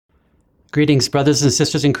Greetings, brothers and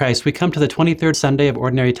sisters in Christ. We come to the 23rd Sunday of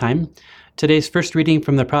Ordinary Time. Today's first reading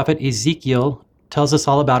from the prophet Ezekiel tells us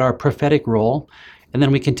all about our prophetic role. And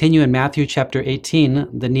then we continue in Matthew chapter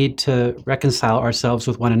 18, the need to reconcile ourselves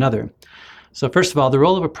with one another. So first of all, the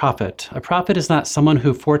role of a prophet. A prophet is not someone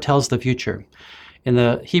who foretells the future. In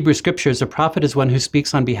the Hebrew scriptures, a prophet is one who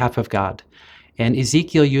speaks on behalf of God. And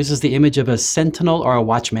Ezekiel uses the image of a sentinel or a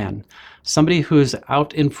watchman, somebody who's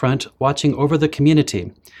out in front watching over the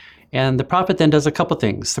community. And the prophet then does a couple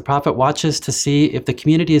things. The prophet watches to see if the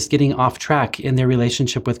community is getting off track in their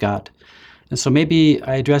relationship with God. And so maybe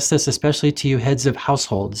I address this especially to you heads of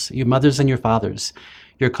households, you mothers and your fathers.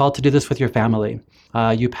 You're called to do this with your family,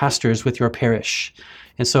 you pastors with your parish.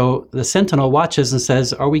 And so the sentinel watches and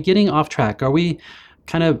says, are we getting off track? Are we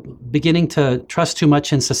kind of beginning to trust too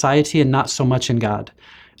much in society and not so much in God?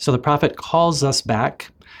 So the prophet calls us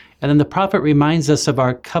back. And then the prophet reminds us of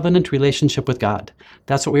our covenant relationship with God.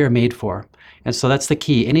 That's what we are made for. And so that's the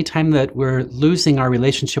key. Anytime that we're losing our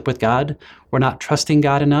relationship with God, we're not trusting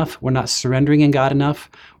God enough, we're not surrendering in God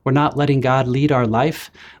enough, we're not letting God lead our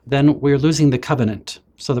life, then we're losing the covenant.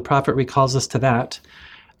 So the prophet recalls us to that.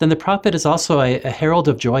 Then the prophet is also a herald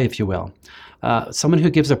of joy, if you will. Someone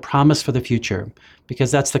who gives a promise for the future,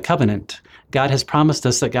 because that's the covenant. God has promised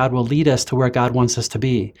us that God will lead us to where God wants us to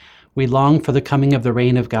be. We long for the coming of the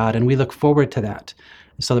reign of God, and we look forward to that.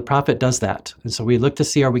 So the prophet does that. And so we look to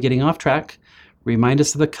see, are we getting off track? Remind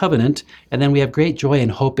us of the covenant, and then we have great joy and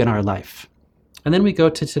hope in our life. And then we go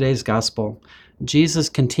to today's gospel. Jesus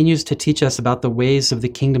continues to teach us about the ways of the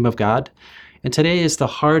kingdom of God. And today is the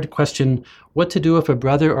hard question, what to do if a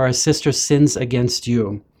brother or a sister sins against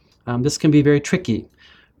you? This can be very tricky.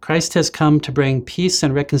 Christ has come to bring peace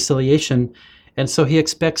and reconciliation, and so he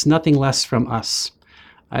expects nothing less from us.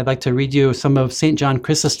 I'd like to read you some of St. John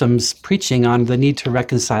Chrysostom's preaching on the need to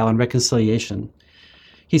reconcile and reconciliation.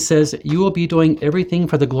 He says, "You will be doing everything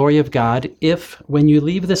for the glory of God if, when you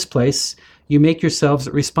leave this place, you make yourselves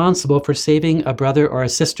responsible for saving a brother or a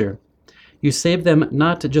sister. You save them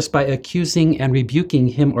not just by accusing and rebuking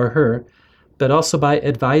him or her, but also by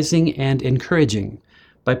advising and encouraging,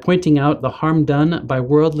 by pointing out the harm done by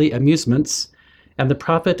worldly amusements and the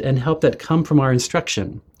profit and help that come from our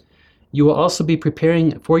instruction. You will also be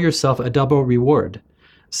preparing for yourself a double reward,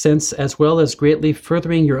 since, as well as greatly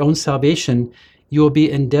furthering your own salvation, you will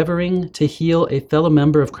be endeavoring to heal a fellow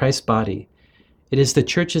member of Christ's body. It is the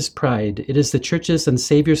Church's pride, it is the Church's and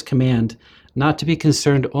Savior's command not to be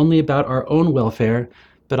concerned only about our own welfare,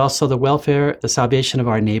 but also the welfare, the salvation of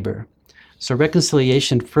our neighbor." So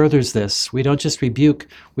reconciliation furthers this. We don't just rebuke,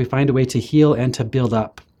 we find a way to heal and to build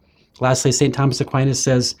up. Lastly, St. Thomas Aquinas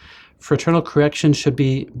says, fraternal correction should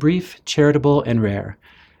be brief, charitable, and rare.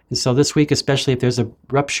 And so this week, especially if there's a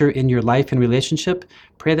rupture in your life and relationship,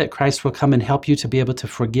 pray that Christ will come and help you to be able to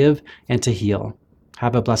forgive and to heal.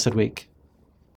 Have a blessed week.